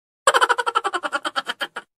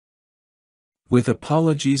With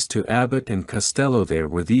apologies to Abbot and Costello, there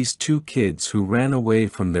were these two kids who ran away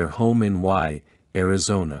from their home in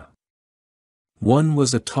Arizona. One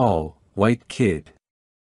was a tall, white kid.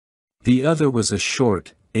 The other was a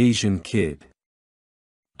short, Asian kid.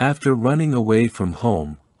 After running away from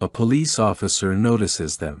home, a police officer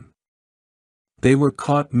notices them. They were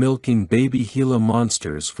caught milking baby Gila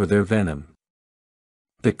monsters for their venom.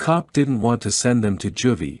 The cop didn't want to send them to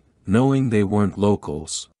juvie, knowing they weren't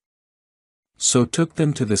locals. So took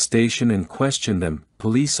them to the station and questioned them.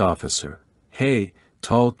 Police officer: "Hey,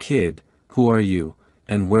 tall kid, who are you,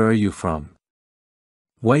 and where are you from?"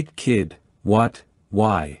 White kid: "What,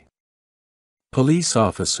 why?" Police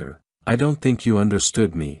officer: "I don't think you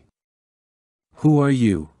understood me. Who are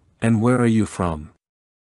you, and where are you from?"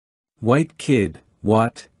 White kid: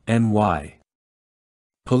 "What, and why?"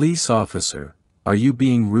 Police officer: "Are you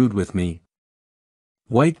being rude with me?"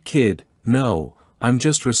 White kid: "No, I'm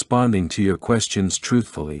just responding to your questions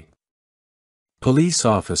truthfully." Police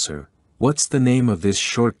officer: "What's the name of this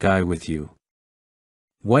short guy with you?"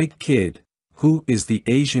 White kid: "Who is the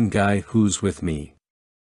Asian guy who's with me?"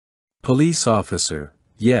 Police officer: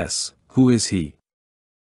 "Yes, who is he?"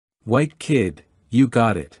 White kid: "You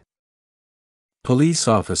got it." Police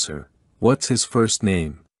officer: "What's his first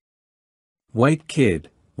name?" White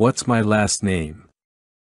kid: "What's my last name?"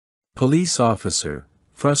 Police officer,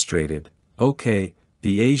 frustrated: "Okay,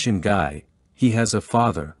 the Asian guy, he has a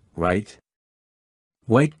father, right?"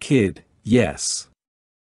 White kid: "Yes."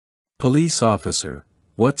 Police officer: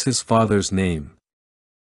 "What's his father's name?"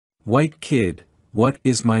 White kid: "What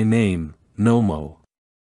is my name, Nomo?"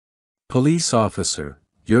 Police officer: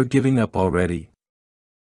 "You're giving up already?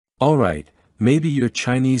 Alright, maybe your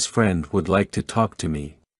Chinese friend would like to talk to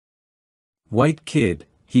me." White kid: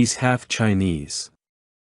 "He's half Chinese.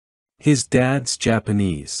 His dad's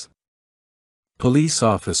Japanese." Police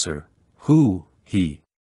officer: "Who, he?"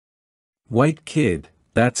 White kid: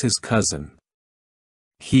 "That's his cousin.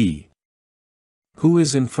 He." "Who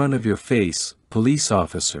is in front of your face?" Police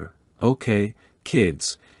officer: "Okay,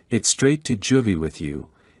 kids, it's straight to juvie with you,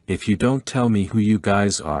 if you don't tell me who you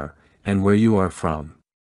guys are, and where you are from."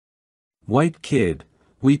 White kid: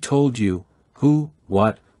 "We told you, who,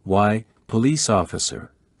 what, why." Police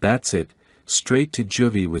officer: "That's it, straight to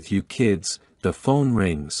juvie with you kids." The phone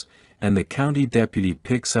rings, and the county deputy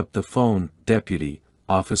picks up the phone. "Deputy,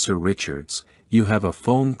 Officer Richards, you have a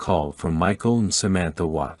phone call from Michael and Samantha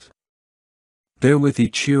Watt. They're with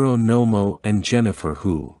Ichiro Nomo and Jennifer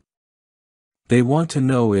Hu. They want to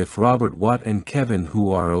know if Robert Watt and Kevin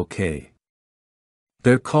Hu are okay.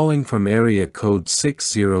 They're calling from area code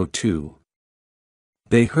 602.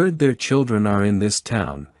 They heard their children are in this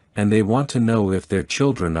town, and they want to know if their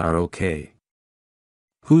children are okay.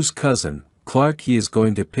 Whose cousin, Clark? He is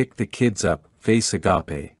going to pick the kids up." Face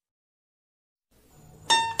Agape.